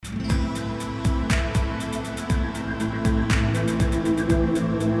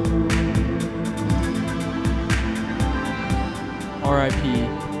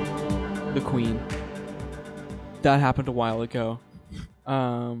that happened a while ago.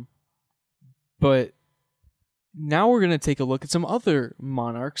 But now we're going to take a look at some other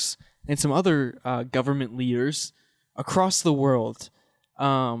monarchs and some other government leaders across the world.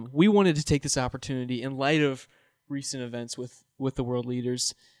 We wanted to take this opportunity in light of recent events with the world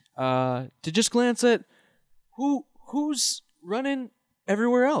leaders to just glance at who's running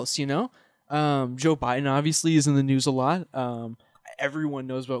everywhere else, you know? Joe Biden obviously is in the news a lot. Everyone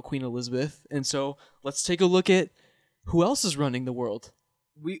knows about Queen Elizabeth. And so let's take a look at who else is running the world.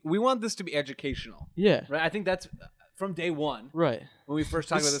 We want this to be educational. Yeah. Right? I think that's from day one. Right. When we first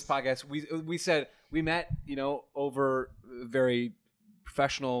talked about this podcast, we said we met, over a very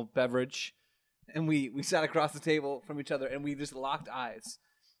professional beverage, and we sat across the table from each other, and we just locked eyes,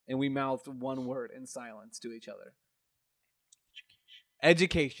 and we mouthed one word in silence to each other.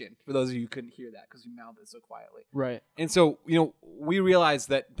 Education, for those of you who couldn't hear that because we mouthed it so quietly. Right. And so, we realized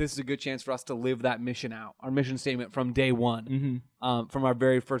that this is a good chance for us to live that mission out, our mission statement from day one, from our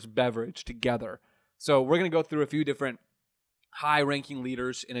very first beverage together. So we're going to go through a few different high-ranking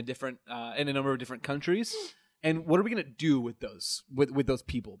leaders in a number of different countries. And what are we going to do with those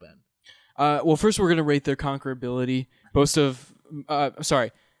people, Ben? Well, first we're going to rate their conquerability, both of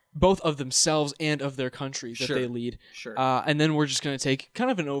themselves and of their countries that they lead. Sure. And then we're just going to take kind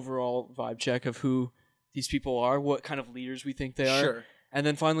of an overall vibe check of who these people are, what kind of leaders we think they are. Sure. And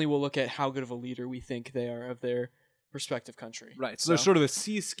then finally we'll look at how good of a leader we think they are of their respective country. Right. So there's sort of a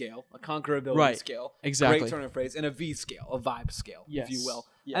C scale, a conquerability scale. Exactly. Great turn of phrase. And a V scale, a vibe scale, yes. if you will.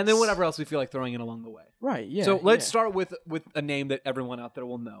 Yes. And then whatever else we feel like throwing in along the way. Right, yeah. So let's start with a name that everyone out there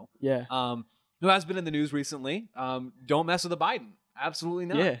will know. Yeah. Who has been in the news recently. Don't mess with the Biden. Absolutely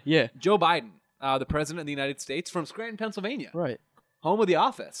not. Yeah. Joe Biden, the president of the United States from Scranton, Pennsylvania. Right. Home of The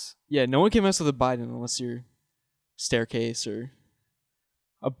Office. Yeah, no one can mess with a Biden unless you're staircase or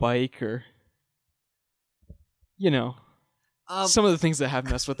a bike or, some of the things that have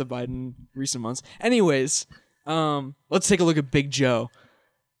messed with the Biden recent months. Anyways, let's take a look at Big Joe.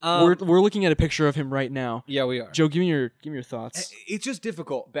 We're looking at a picture of him right now. Yeah, we are. Joe, give me your thoughts. It's just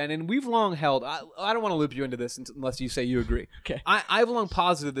difficult, Ben, and we've long held. I don't want to loop you into this unless you say you agree. Okay. I've long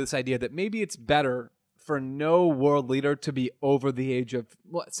posited this idea that maybe it's better for no world leader to be over the age of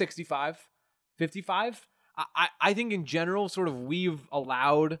 65, 55. I think in general, sort of, we've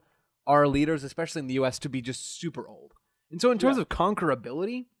allowed our leaders, especially in the U.S., to be just super old. And so in terms of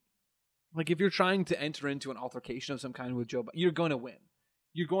conquerability, like if you're trying to enter into an altercation of some kind with Joe Biden, you're going to win.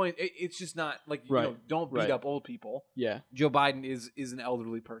 It's just not like, don't beat up old people. Yeah. Joe Biden is an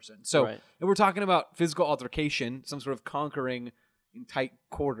elderly person. So if we're talking about physical altercation, some sort of conquering in tight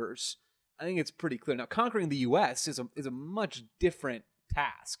quarters, I think it's pretty clear. Now, conquering the U.S. is a much different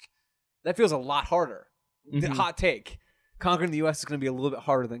task. That feels a lot harder. The hot take. Conquering the U.S. is going to be a little bit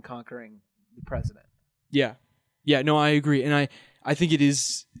harder than conquering the president. Yeah. Yeah, no, I agree. And I think it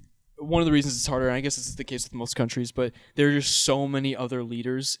is one of the reasons it's harder, and I guess this is the case with most countries, but there are just so many other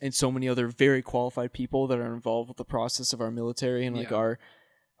leaders and so many other very qualified people that are involved with the process of our military and our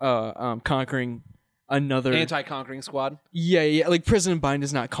conquering another anti-conquering squad. Yeah. Like President Biden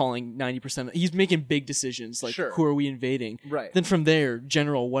is not calling 90%. He's making big decisions like who are we invading? Right. Then from there,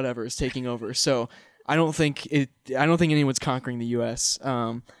 general whatever is taking over. So I don't think anyone's conquering the U.S.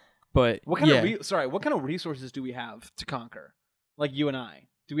 But what kind of resources do we have to conquer? Like you and I.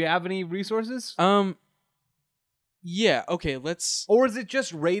 Do we have any resources? Yeah, okay, Or is it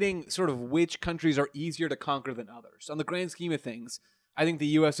just rating sort of which countries are easier to conquer than others? On the grand scheme of things, I think the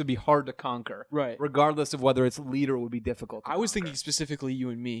U.S. would be hard to conquer. Right. Regardless of whether its leader would be difficult to I was conquer. thinking specifically you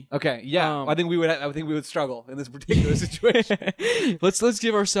and me. Okay, yeah. I think we would struggle in this particular situation. Let's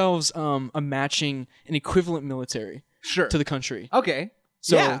give ourselves an equivalent military to the country. Okay.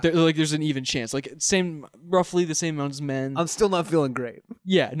 So there's an even chance. Like roughly the same amount as men. I'm still not feeling great.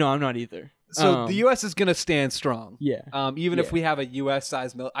 Yeah, no, I'm not either. So the U.S. is going to stand strong. Yeah. Even if we have a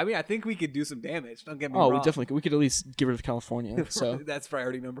U.S.-sized military. I mean, I think we could do some damage. Don't get me wrong. Oh, we definitely could. We could at least get rid of California. So that's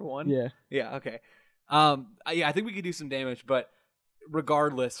priority number one? Yeah. Yeah, okay. I think we could do some damage, but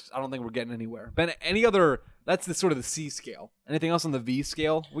regardless, I don't think we're getting anywhere. Ben, that's the sort of the C scale. Anything else on the V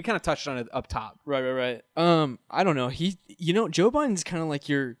scale? We kind of touched on it up top. Right. I don't know. Joe Biden's kind of like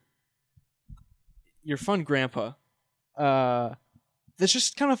your fun grandpa. That's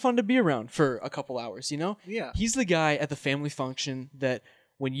just kind of fun to be around for a couple hours, Yeah. He's the guy at the family function that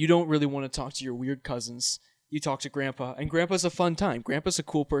when you don't really want to talk to your weird cousins, you talk to grandpa, and grandpa's a fun time. Grandpa's a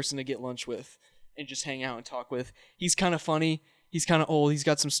cool person to get lunch with and just hang out and talk with. He's kind of funny. He's kind of old. He's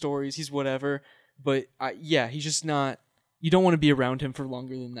got some stories. He's whatever. But he's just not, you don't want to be around him for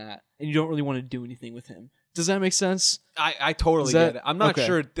longer than that. And you don't really want to do anything with him Does that make sense? I totally That- get it. I'm not okay.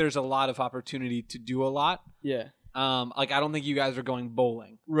 sure there's a lot of opportunity to do a lot. Yeah. Like I don't think you guys are going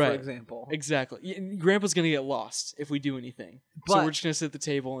bowling, Right. for example. Exactly. Grandpa's gonna get lost if we do anything. So But- we're just gonna sit at the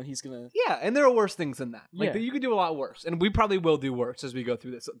table and he's gonna. Yeah, and there are worse things than that. Like Yeah. you could do a lot worse, and we probably will do worse as we go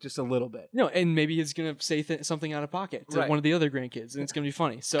through this just a little bit. No, and maybe he's gonna say something out of pocket to Right. one of the other grandkids, and it's gonna be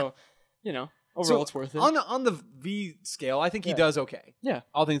funny. So, overall, it's worth it. On the V scale, I think he Yeah. does okay. Yeah.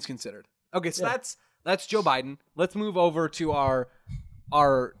 All things considered. Okay, so Yeah. that's Joe Biden. Let's move over to our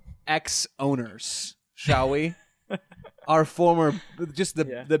ex owners, shall we? Our former, just the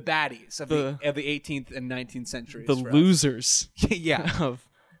baddies of the 18th and 19th centuries. The for us. losers Yeah. of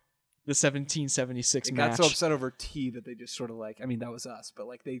the 1776 They match. got so upset over tea that they just sort of like, I mean, that was us, but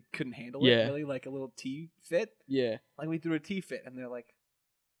like they couldn't handle Yeah. it really, like a little tea fit. Yeah. Like we threw a tea fit, and they're like,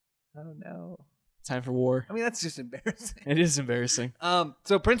 oh no. Time for war. I mean, that's just embarrassing. It is embarrassing.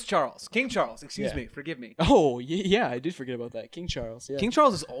 So Prince Charles, King Charles, excuse Yeah. me, forgive me. Oh, yeah, I did forget about that. King Charles. Yeah. King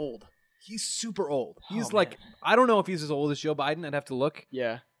Charles is old. He's super old. He's like, man. I don't know if he's as old as Joe Biden. I'd have to look.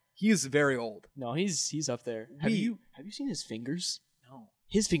 Yeah. He's very old. No, he's up there. Have you seen his fingers? No.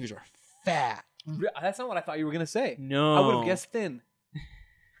 His fingers are fat. That's not what I thought you were going to say. No. I would have guessed thin.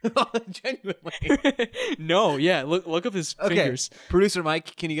 Genuinely. No, yeah. Look up his Okay. fingers. Producer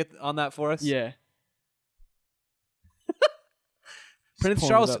Mike, can you get on that for us? Yeah. Prince pulling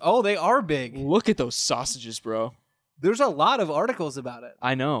Charles. it up. Oh, they are big. Look at those sausages, bro. There's a lot of articles about it.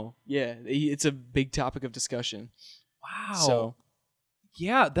 I know. Yeah, it's a big topic of discussion. Wow. So,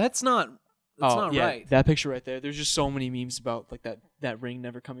 yeah, that's not not yeah, right. that picture right there. There's just so many memes about like that ring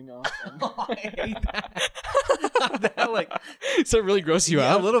never coming off. I hate that. That, like, Does that really gross you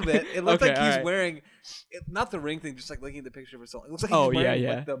yeah, out? a little bit. It looks Okay, like he's alright. wearing not the ring thing, just like looking at the picture for so long. It looks like Oh, he's yeah, wearing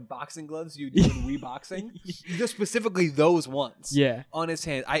yeah. like the boxing gloves you do in Wii boxing. Just specifically those ones. Yeah. On his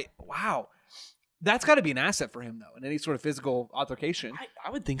hand. Wow. That's got to be an asset for him though, in any sort of physical altercation. I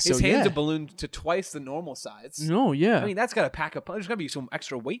would think so. His hands yeah. have ballooned to twice the normal size. No, yeah. I mean, that's got to pack a punch. There's got to be some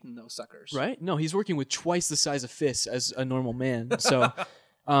extra weight in those suckers. Right? No, he's working with twice the size of fists as a normal man. So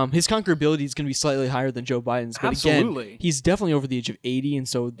his conquerability is going to be slightly higher than Joe Biden's. But Absolutely. again, he's definitely over the age of 80, and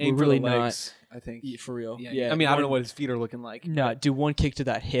so Aim we're for really the not. legs, I think. Yeah, for real. Yeah. Yeah. I mean, I don't know what his feet are looking like. No, do one kick to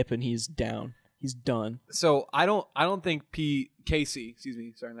that hip and he's down. He's done. So I don't think Casey,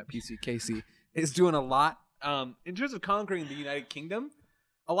 is doing a lot in terms of conquering the United Kingdom.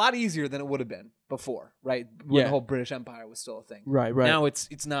 A lot easier than it would have been before, right? When Yeah. the whole British Empire was still a thing. Right. Now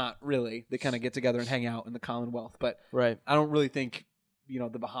it's not really. They kind of get together and hang out in the Commonwealth, but Right. I don't really think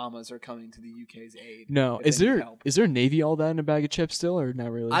the Bahamas are coming to the UK's aid. No. if Is they need there help. is there Navy all that in a bag of chips still, or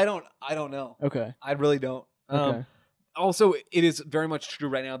not really? I don't know. Okay. I really don't. Okay. Also, it is very much true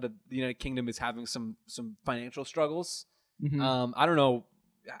right now that the United Kingdom is having some financial struggles. Mhm. I don't know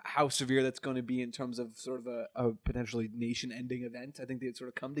how severe that's going to be in terms of sort of a potentially nation-ending event. I think they'd sort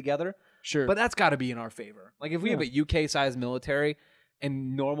of come together, Sure. but that's got to be in our favor. Like if we have a UK-sized military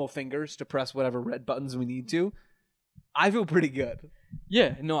and normal fingers to press whatever red buttons we need to, I feel pretty good.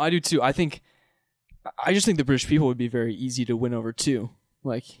 Yeah. No, I do too. I just think the British people would be very easy to win over too.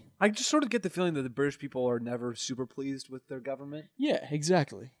 Like. I just sort of get the feeling that the British people are never super pleased with their government. Yeah.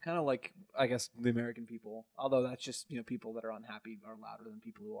 Exactly. Kind of like, I guess, the American people. Although that's just, people that are unhappy are louder than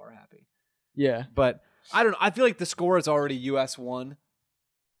people who are happy. Yeah. But I don't know. I feel like the score is already US 1,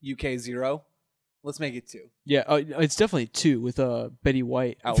 UK 0. Let's make it 2. Yeah. It's definitely 2 with Betty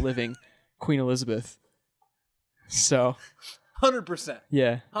White outliving Queen Elizabeth. So. 100%.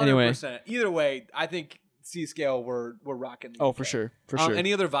 Yeah. 100%. Anyway. Either way, I think C scale we're rocking. The Oh, UK. for sure. For sure.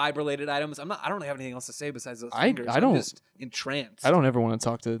 Any other vibe related items? I don't have anything else to say besides those I fingers. don't- I'm just entranced. I don't ever want to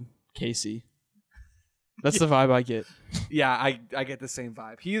talk to Casey. That's the vibe I get. Yeah, I get the same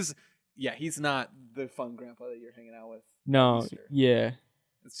vibe. He's not the fun grandpa that you're hanging out with. No. Easter. Yeah.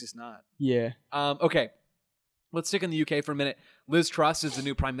 It's just not. Yeah. Okay. Let's stick in the UK for a minute. Liz Truss is the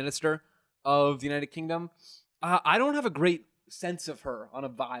new Prime Minister of the United Kingdom. I don't have a great sense of her on a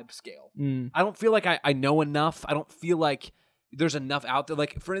vibe scale. Mm. I don't feel like I know enough. I don't feel like there's enough out there.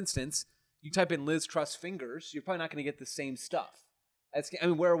 Like, for instance, you type in Liz Truss fingers, you're probably not going to get the same stuff.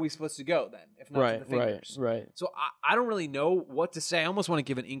 Where are we supposed to go then, if not to the fingers? Right. So I don't really know what to say. I almost want to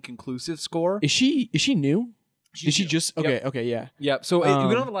give an inconclusive score. Is she new? Is she new. just okay? Yep. Okay, yeah. Yep. So we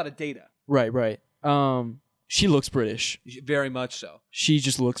don't have a lot of data. Right. She looks British. Very much so. She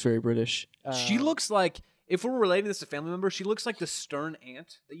just looks very British. She looks like, if we're relating this to family members, she looks like the stern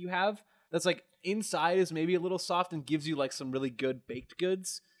aunt that you have. That's like inside is maybe a little soft and gives you like some really good baked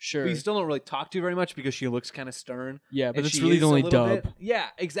goods. Sure. But you still don't really talk to her very much because she looks kind of stern. Yeah, but And it's she really is the a only little dub. bit- Yeah,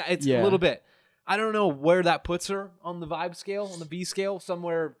 exactly. It's Yeah. a little bit. I don't know where that puts her on the vibe scale, on the V scale,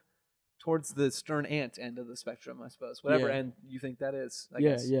 somewhere towards the stern ant end of the spectrum, I suppose. Whatever Yeah. end you think that is, I Yeah,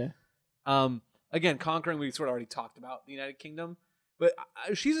 guess. yeah. Again, conquering, we sort of already talked about the United Kingdom, but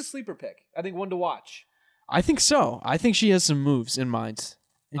she's a sleeper pick. I think one to watch. I think so. I think she has some moves in mind,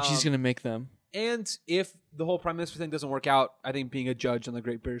 and she's going to make them. And if the whole prime minister thing doesn't work out, I think being a judge on the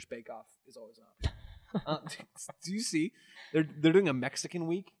Great British Bake Off is always an option. Do you see? They're doing a Mexican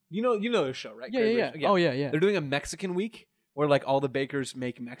week. You know the show, right? Yeah, yeah, yeah. Oh, yeah, yeah. They're doing a Mexican week where like all the bakers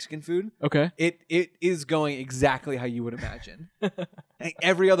make Mexican food. Okay. It is going exactly how you would imagine. And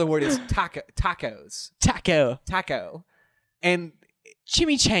every other word is tacos, taco, and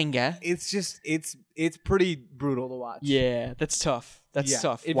chimichanga. it's just it's pretty brutal to watch. Yeah, that's tough. That's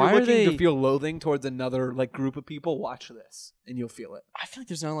tough. If Why you're are looking they? to feel loathing towards another like group of people, watch this and you'll feel it. I feel like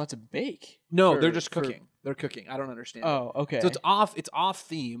there's not a lot to bake. No, for- they're just for- cooking. They're cooking. I don't understand. Oh, okay. So it's off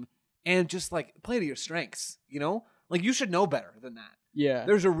theme, and just like play to your strengths. You know, like you should know better than that. yeah.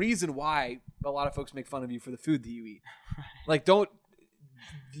 There's a reason why a lot of folks make fun of you for the food that you eat. Like, don't.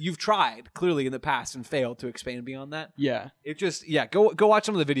 You've tried clearly in the past and failed to expand beyond that. Yeah. It just go watch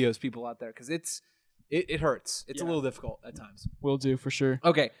some of the videos, people out there, because it hurts. It's a little difficult at times. Will do for sure.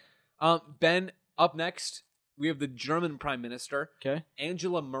 Okay, Ben. Up next, we have the German Prime Minister, Okay.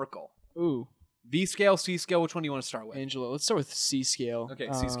 Angela Merkel. Ooh, V scale, C scale. Which one do you want to start with? Angela. Let's start with C scale. Okay,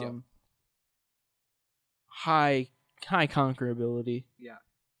 C scale. High conquerability. Yeah,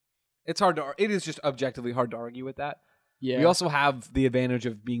 it's hard to. It is just objectively hard to argue with that. Yeah. We also have the advantage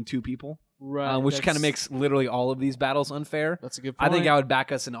of being two people, right, which kind of that's- makes literally all of these battles unfair. That's a good I point. think I would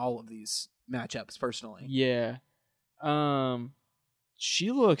back us in all of these matchups personally. Yeah.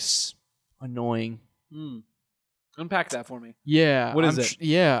 She looks annoying. Unpack that for me. Yeah. What is it?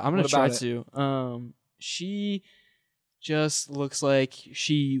 I'm gonna What try about to. She just looks like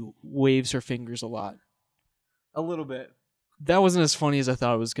she waves her fingers a lot. A little bit. That wasn't as funny as I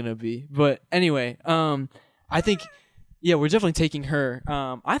thought it was gonna be. But anyway, I think, yeah, we're definitely taking her.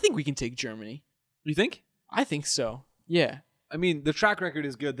 I think we can take Germany. You think? I think so. Yeah. I mean, the track record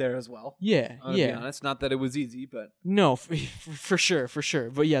is good there as well. Yeah. To be Yeah. honest, not that it was easy, but No, for sure, for sure.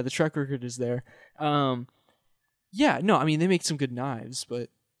 But yeah, the track record is there. Yeah, no, I mean they make some good knives, but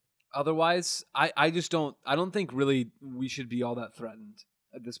otherwise, I just don't. I don't think really we should be all that threatened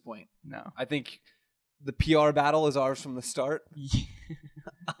at this point. no. I think the PR battle is ours from the start.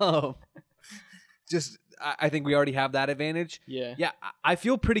 I think we already have that advantage. Yeah. Yeah, I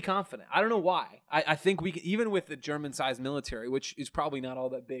feel pretty confident. I don't know why. I think we can, even with the German-sized military, which is probably not all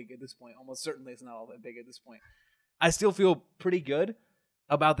that big at this point, almost certainly it's not all that big at this point, I still feel pretty good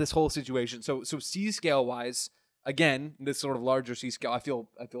about this whole situation. So C-scale-wise, again, this sort of larger C-scale, I feel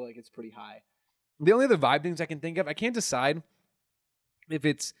like it's pretty high. The only other vibe things I can think of, I can't decide if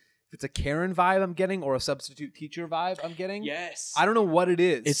it's a Karen vibe I'm getting or a substitute teacher vibe I'm getting. Yes. I don't know what it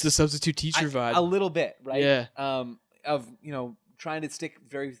is. It's the substitute teacher vibe. A little bit, right? Yeah. Of, trying to stick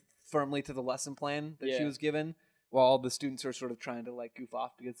very firmly to the lesson plan that she Yeah. was given while all the students are sort of trying to like goof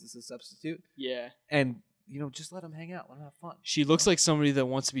off because it's a substitute. Yeah. And, just let them hang out. Let them have fun. She looks like somebody that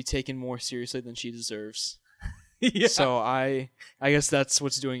wants to be taken more seriously than she deserves. Yeah. So I guess that's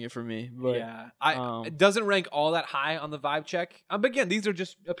what's doing it for me. But yeah. It um, doesn't rank all that high on the vibe check. But again, these are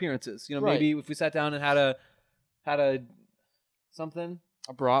just appearances. Right. Maybe if we sat down and had a something,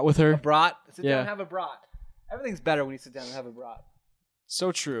 I brought with her. a brat, sit down Yeah. and have a brat. Everything's better when you sit down and have a brat.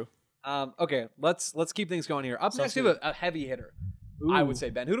 So true. Okay, let's keep things going here. Up next, we have a heavy hitter. I would Ooh. say,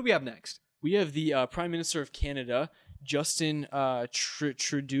 Ben. Who do we have next? We have the Prime Minister of Canada, Justin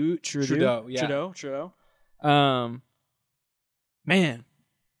Trudeau. Trudeau, yeah. Trudeau. Man.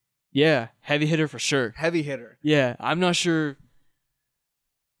 Yeah, heavy hitter for sure. Heavy hitter. Yeah, I'm not sure.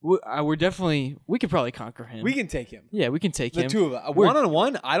 We're definitely. We could probably conquer him. We can take him. Yeah, we can take The him. two of us. We're-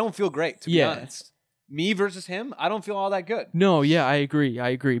 One-on-one, I don't feel great, to be Yeah. honest. Me versus him, I don't feel all that good. No, yeah, I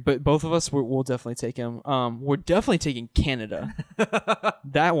agree. But both of us, we'll definitely take him. We're definitely taking Canada.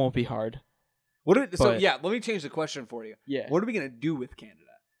 That won't be hard. Let me change the question for you. Yeah. What are we going to do with Canada?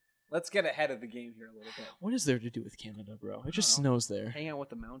 Let's get ahead of the game here a little bit. What is there to do with Canada, bro? It just I don't know. snows there. Hang out with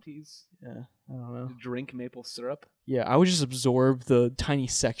the Mounties, Yeah, I don't know. drink maple syrup. Yeah, I would just absorb the tiny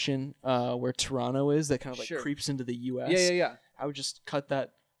section where Toronto is that kind of like Sure. creeps into the U.S. Yeah. I would just cut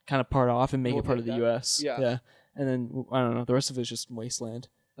that kind of part off and make We'll it part of take the that. U.S. Yeah. And then, I don't know, the rest of it is just wasteland.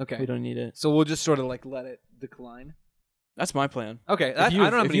 Okay. We don't need it. So we'll just sort of like let it decline. That's my plan. Okay. If you I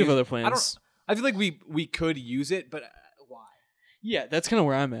don't have if any you have other I plans. I feel like we could use it, but why? Yeah, that's kind of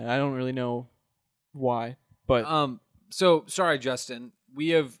where I'm at. I don't really know why, but So sorry, Justin.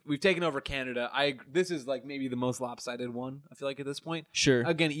 We've taken over Canada. This is like maybe the most lopsided one, I feel like, at this point. sure.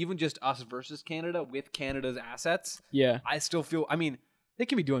 Again, even just us versus Canada with Canada's assets, Yeah. I still feel, I mean, they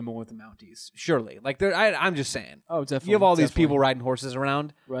can be doing more with the Mounties. Surely, like I'm just saying. Oh, definitely. You have all these people riding horses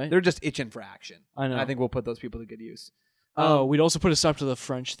around. right? They're just itching for action. I know. I think we'll put those people to good use. We'd also put a stop to the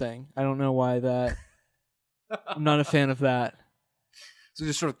French thing. I don't know why that. I'm not a fan of that. So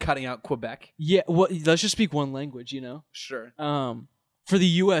just sort of cutting out Quebec. Yeah, well, let's just speak one language, Sure. For the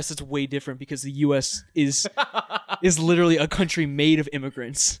U.S., it's way different because the U.S. is literally a country made of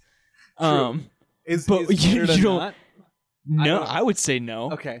immigrants. True. But you don't. Not? No, I would say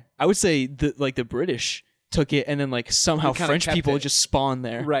no. Okay. I would say the British took it and then like somehow French people just spawned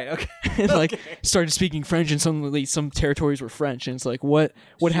there. Right. Okay. And like started speaking French, and suddenly some territories were French, and it's like what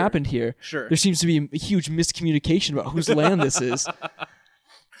happened here? Sure. There seems to be a huge miscommunication about whose land this is.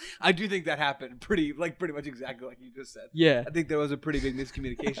 I do think that happened pretty much exactly like you just said. Yeah. I think there was a pretty big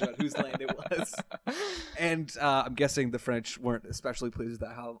miscommunication about whose land it was. And I'm guessing the French weren't especially pleased with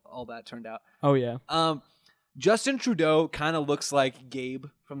that, how all that turned out. Oh yeah. Justin Trudeau kind of looks like Gabe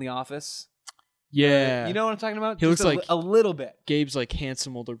from The Office. Yeah. You know what I'm talking about? He looks like a little bit. Gabe's like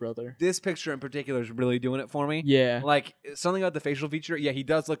handsome older brother. This picture in particular is really doing it for me. Yeah. Like something about the facial feature. Yeah, he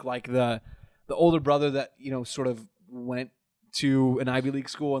does look like the older brother that, sort of went to an Ivy League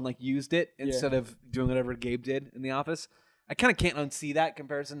school and like used it instead of doing whatever Gabe did in The Office. I kind of can't unsee that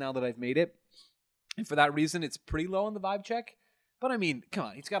comparison now that I've made it. And for that reason, it's pretty low on the vibe check. But I mean, come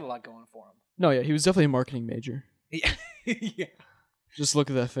on, he's got a lot going for him. No, yeah, he was definitely a marketing major. Yeah. Yeah. Just look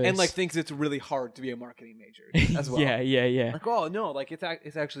at that face. And like thinks it's really hard to be a marketing major as well. Yeah. Like, oh no, like it's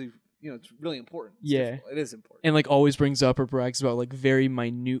actually, it's really important. It's Yeah. difficult. It is important. And like always brings up or brags about like very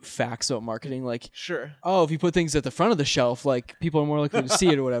minute facts about marketing. Like, sure. oh, if you put things at the front of the shelf, like people are more likely to see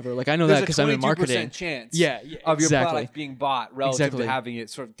it or whatever. Like I know that because I'm in marketing. Chance of your product being bought relative to having it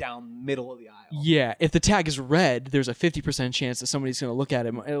sort of down middle of the aisle. Yeah. If the tag is red, there's a 50% chance that somebody's going to look at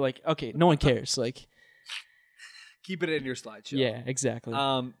it. Like, okay, no one cares. Like, keep it in your slideshow. Yeah, exactly.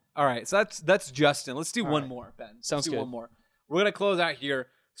 All right, so that's Justin. Let's do one more, Ben. Sounds good. One more. We're gonna close out here.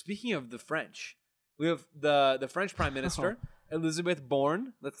 Speaking of the French, we have the French Prime Minister Elizabeth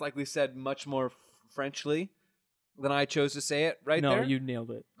Borne. That's likely said much more Frenchly than I chose to say it. Right there. No, you nailed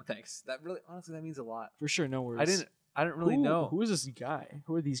it. Thanks. That really, honestly, that means a lot. For sure, no worries. I didn't really know. Who is this guy?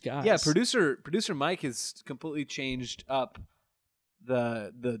 Who are these guys? Yeah, producer Mike has completely changed up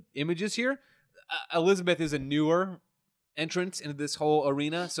the images here. Elizabeth is a newer entrant into this whole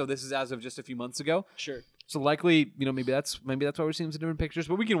arena, so this is as of just a few months ago. Sure. So likely, maybe that's why we're seeing some different pictures,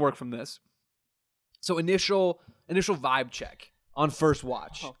 but we can work from this. So initial vibe check on first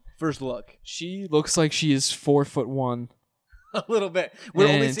watch, first look. She looks like she is 4'1". A little bit. We're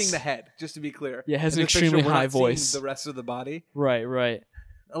only seeing the head, just to be clear. Yeah, has an extremely high voice. The rest of the body. Right.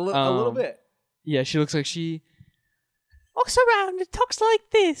 A little bit. Yeah, she looks like she walks around and talks like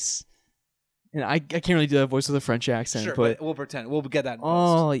this. And I can't really do that voice with a French accent. Sure, but we'll pretend. We'll get that in post.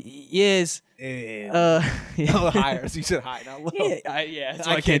 Oh, yes. Yeah. Higher. So you said high, not low. Yeah,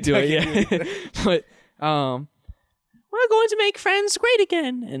 so I can't do it. Yeah. But we're going to make friends great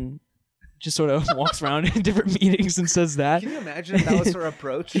again. And just sort of walks around in different meetings and says that. Can you imagine if that was her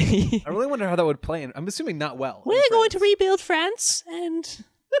approach? I really wonder how that would play. I'm assuming not well. We're going to rebuild France and...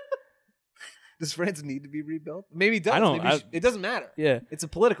 Does France need to be rebuilt? Maybe it does. I don't. It doesn't matter. Yeah, it's a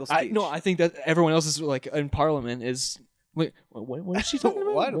political speech. I think that everyone else is like in Parliament is. Wait, what is she talking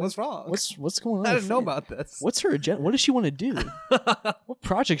about? What's wrong? What's going on? I didn't know about this. What's her agenda? What does she want to do? What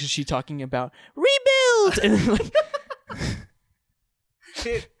project is she talking about? Rebuild. And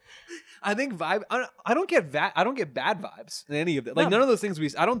I think vibe. I don't get bad vibes in any of it. Like none of those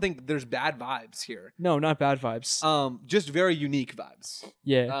things I don't think there's bad vibes here. No, not bad vibes. Just very unique vibes.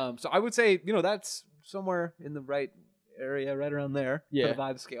 Yeah. So I would say that's somewhere in the right area, right around there. Yeah. For the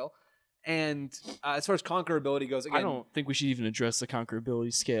vibe scale. And as far as conquerability goes, again, I don't think we should even address the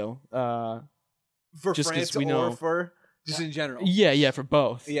conquerability scale. For just France we know, or for just in general. Yeah, for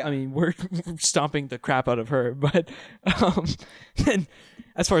both. Yeah. I mean, we're stomping the crap out of her, but and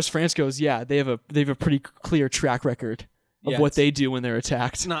as far as France goes, yeah, they have a pretty clear track record of what they do when they're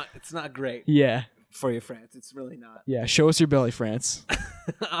attacked. It's not great. Yeah. For you, France. It's really not. Yeah, show us your belly, France.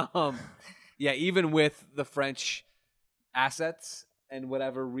 Yeah, even with the French assets and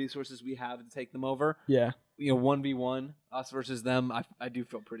whatever resources we have to take them over. Yeah. 1v1, us versus them, I do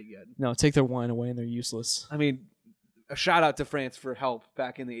feel pretty good. No, take their wine away and they're useless. I mean, a shout out to France for help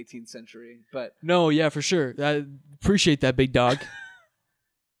back in the 18th century, but no, yeah, for sure. I appreciate that, big dog.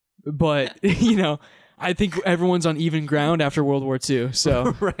 But I think everyone's on even ground after World War II.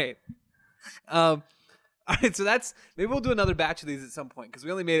 So right. All right, so maybe we'll do another batch of these at some point because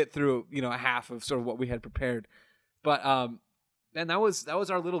we only made it through a half of sort of what we had prepared. But And that was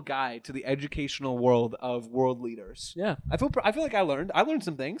our little guide to the educational world of world leaders. Yeah. I feel like I learned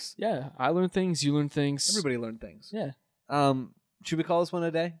some things. Yeah. I learned things. You learned things. Everybody learned things. Yeah. Should we call this one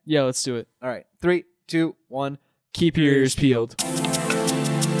a day? Yeah, let's do it. All right. 3, 2, 1. Keep your ears peeled.